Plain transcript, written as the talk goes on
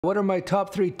What are my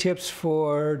top 3 tips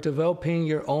for developing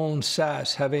your own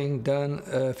SaaS, having done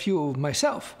a few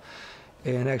myself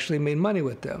and actually made money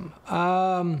with them?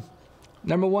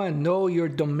 Number 1, know your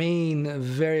domain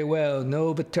very well,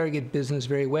 know the target business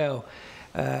very well.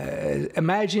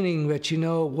 Imagining that you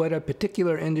know what a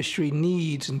particular industry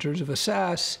needs in terms of a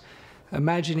SaaS,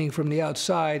 imagining from the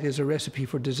outside is a recipe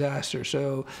for disaster.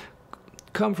 So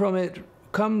come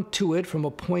to it from a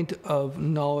point of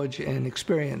knowledge and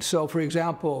experience. So for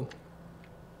example,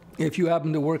 if you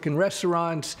happen to work in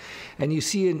restaurants and you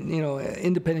see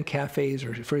independent cafes,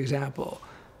 or for example,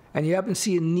 and you happen to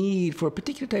see a need for a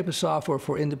particular type of software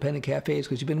for independent cafes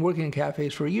because you've been working in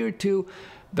cafes for a year or two,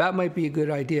 that might be a good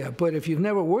idea. But if you've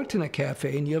never worked in a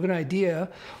cafe and you have an idea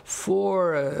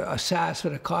for a SaaS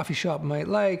that a coffee shop might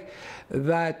like,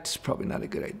 that's probably not a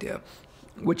good idea.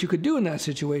 What you could do in that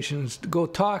situation is go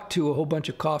talk to a whole bunch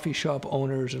of coffee shop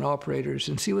owners and operators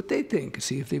and see what they think,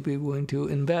 see if they'd be willing to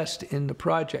invest in the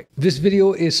project. This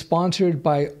video is sponsored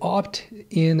by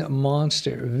Opt-in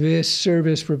Monster. This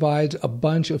service provides a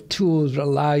bunch of tools that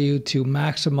allow you to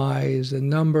maximize the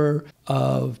number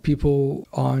of people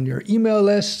on your email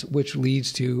list, which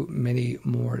leads to many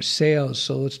more sales.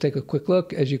 So let's take a quick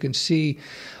look. As you can see,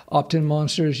 Opt-in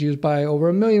Monster is used by over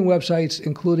 1 million websites,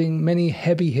 including many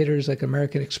heavy hitters like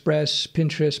American Express,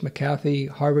 Pinterest, McAfee,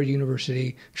 Harvard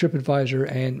University, TripAdvisor,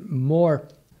 and more.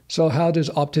 So how does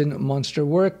Opt-in Monster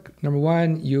work? Number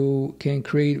 1, you can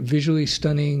create visually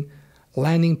stunning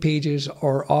landing pages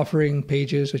or offering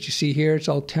pages that you see here. It's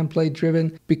all template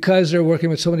driven. Because they're working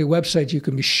with so many websites, you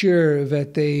can be sure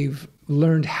that they've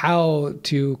learned how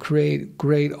to create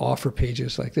great offer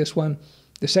pages like this one.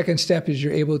 The second step is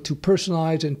you're able to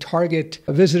personalize and target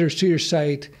visitors to your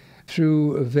site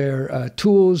through their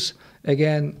tools.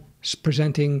 Again,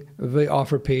 presenting the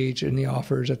offer page and the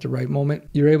offers at the right moment.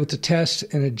 You're able to test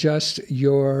and adjust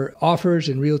your offers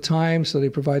in real time, so they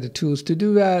provide the tools to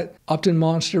do that. Opt-in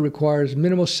Monster requires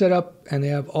minimal setup, and they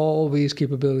have all these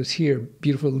capabilities here.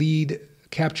 Beautiful lead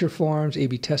capture forms,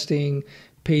 A/B testing,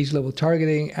 page level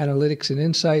targeting, analytics and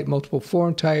insight, multiple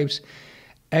form types,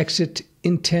 exit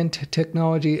intent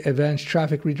technology, advanced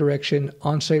traffic redirection,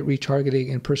 on-site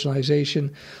retargeting, and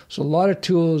personalization. So a lot of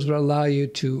tools that allow you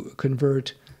to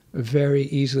convert very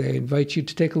easily. I invite you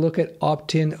to take a look at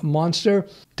Opt-in Monster.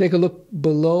 Take a look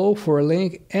below for a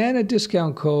link and a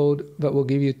discount code that will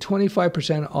give you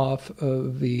 25% off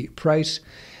of the price.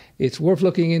 It's worth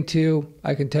looking into.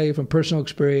 I can tell you from personal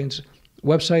experience,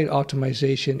 website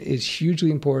optimization is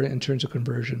hugely important in terms of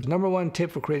conversion. Number 1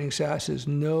 tip for creating SaaS is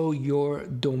know your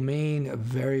domain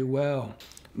very well.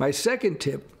 My second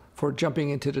tip for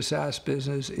jumping into the SaaS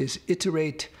business is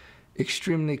iterate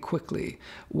extremely quickly.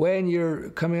 When you're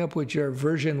coming up with your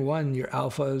version 1, your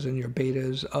alphas and your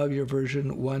betas of your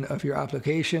version 1 of your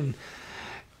application,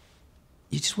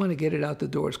 you just want to get it out the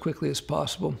door as quickly as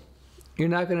possible. You're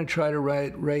not going to try to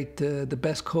write the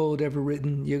best code ever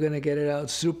written. You're going to get it out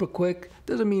super quick.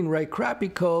 Doesn't mean write crappy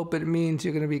code, but it means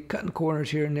you're going to be cutting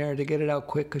corners here and there to get it out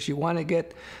quick, because you want to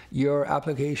get your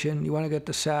application, you want to get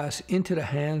the SaaS into the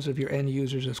hands of your end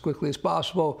users as quickly as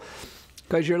possible,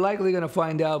 because you're likely going to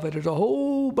find out that there's a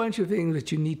whole bunch of things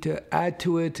that you need to add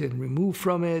to it and remove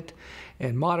from it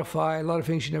and modify, a lot of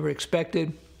things you never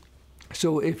expected.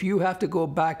 So if you have to go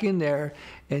back in there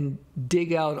and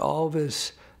dig out all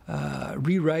this,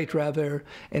 rewrite rather,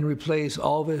 and replace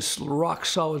all this rock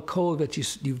solid code that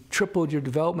you've tripled your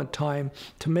development time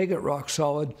to make it rock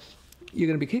solid, you're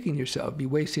going to be kicking yourself, be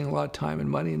wasting a lot of time and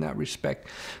money in that respect.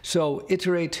 So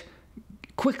iterate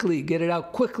quickly, get it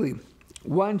out quickly.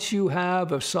 Once you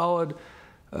have a solid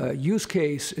use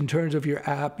case in terms of your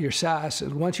app, your SaaS,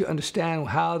 and once you understand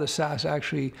how the SaaS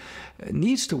actually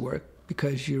needs to work,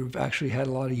 because you've actually had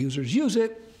a lot of users use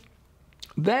it,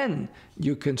 then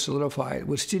you can solidify it.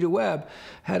 With StudioWeb,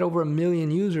 had over 1 million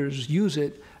users use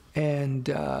it, and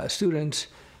students,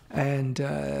 and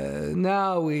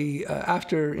now we,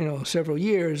 after several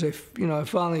years, I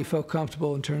finally felt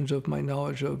comfortable in terms of my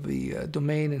knowledge of the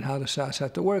domain and how the SaaS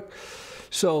had to work.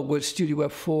 So with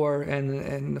StudioWeb 4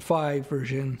 and the 5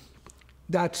 version,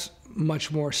 that's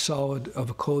much more solid of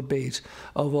a code base,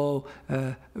 although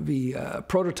the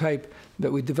prototype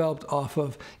that we developed off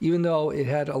of, even though it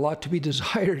had a lot to be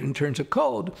desired in terms of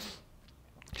code,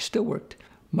 still worked.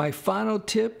 My final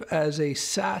tip as a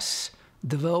SaaS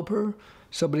developer,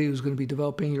 somebody who's going to be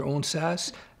developing your own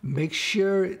SaaS, make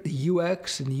sure the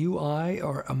UX and the UI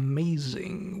are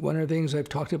amazing. One of the things I've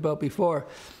talked about before,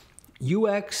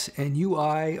 UX and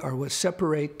UI are what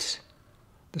separates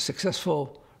the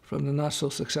successful from the not so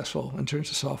successful in terms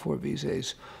of software these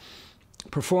days.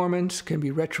 Performance can be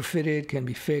retrofitted, can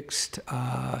be fixed.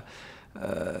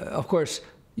 Of course,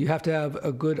 You have to have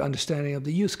a good understanding of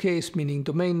the use case, meaning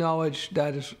domain knowledge.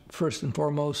 That is first and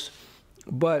foremost.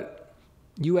 But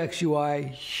UX, UI,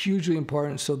 hugely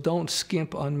important. So don't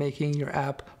skimp on making your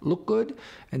app look good,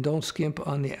 and don't skimp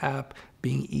on the app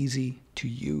being easy to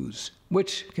use,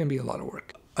 which can be a lot of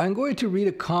work. I'm going to read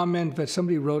a comment that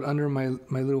somebody wrote under my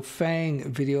little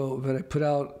Fang video that I put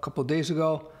out a couple of days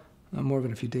ago, more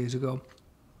than a few days ago.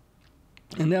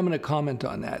 And then I'm going to comment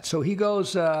on that. So he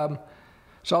goes, so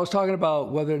I was talking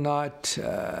about whether or not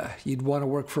you'd want to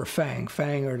work for Fang.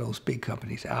 Fang are those big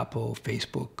companies, Apple,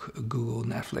 Facebook, Google,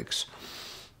 Netflix.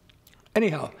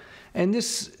 Anyhow, and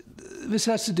this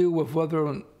has to do with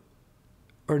whether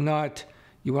or not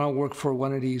you want to work for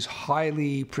one of these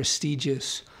highly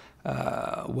prestigious,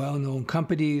 well-known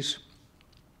companies.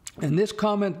 And this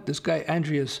comment, this guy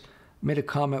Andreas made a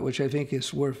comment which I think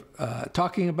is worth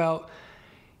talking about.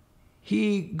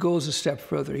 He goes a step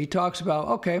further. He talks about,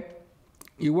 okay,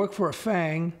 you work for a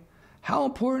Fang. How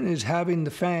important is having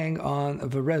the Fang on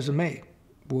the resume?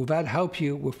 Will that help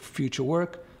you with future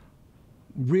work?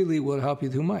 Really will it help you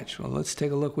too much? Well, let's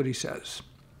take a look what he says.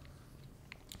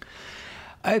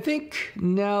 I think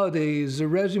nowadays the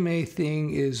resume thing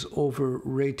is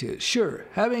overrated. Sure,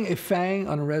 having a Fang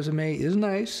on a resume is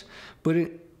nice, but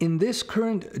in this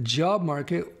current job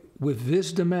market with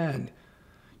this demand,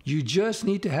 you just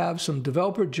need to have some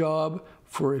developer job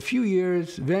for a few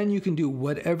years, then you can do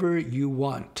whatever you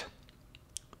want.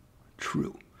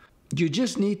 True. You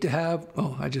just need to have,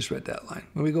 oh, I just read that line.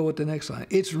 Let me go with the next line.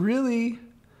 It's really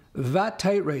that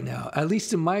tight right now, at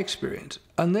least in my experience.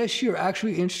 Unless you're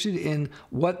actually interested in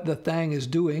what the thing is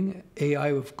doing,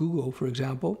 AI with Google, for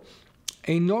example,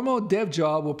 a normal dev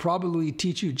job will probably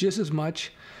teach you just as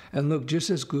much and look just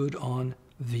as good on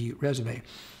the resume.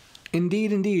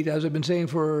 Indeed, indeed, as I've been saying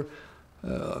for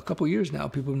a couple of years now,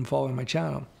 people have been following my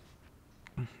channel.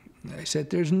 I said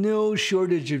there's no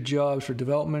shortage of jobs for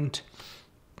development.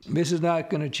 This is not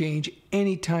going to change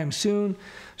anytime soon.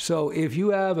 So if you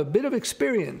have a bit of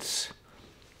experience,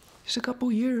 just a couple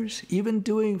of years, even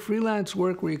doing freelance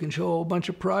work where you can show a whole bunch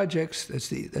of projects, that's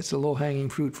the low-hanging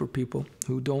fruit for people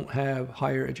who don't have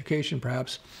higher education,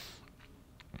 perhaps.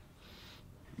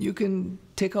 You can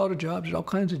take all the jobs. There's all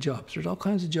kinds of jobs. There's all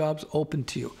kinds of jobs open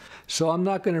to you. So I'm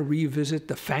not going to revisit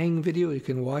the Fang video. You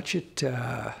can watch it.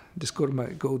 Just go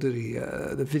to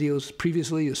the videos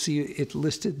previously. You'll see it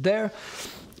listed there.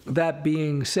 That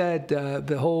being said,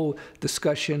 the whole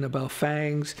discussion about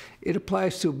Fangs, it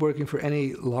applies to working for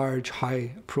any large,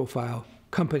 high-profile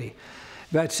company.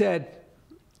 That said,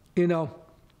 you know,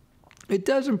 it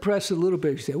does impress a little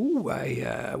bit. You say, ooh,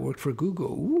 I worked for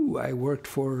Google. Ooh, I worked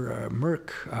for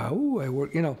Merck. Ooh, I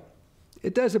worked, you know.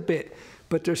 It does a bit.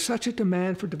 But there's such a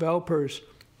demand for developers,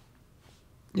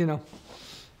 you know.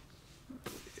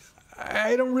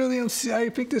 I don't really see. I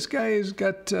think this guy has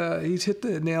got, he's hit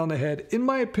the nail on the head, in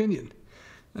my opinion.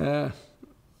 There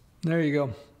you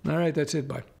go. All right, that's it.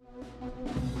 Bye.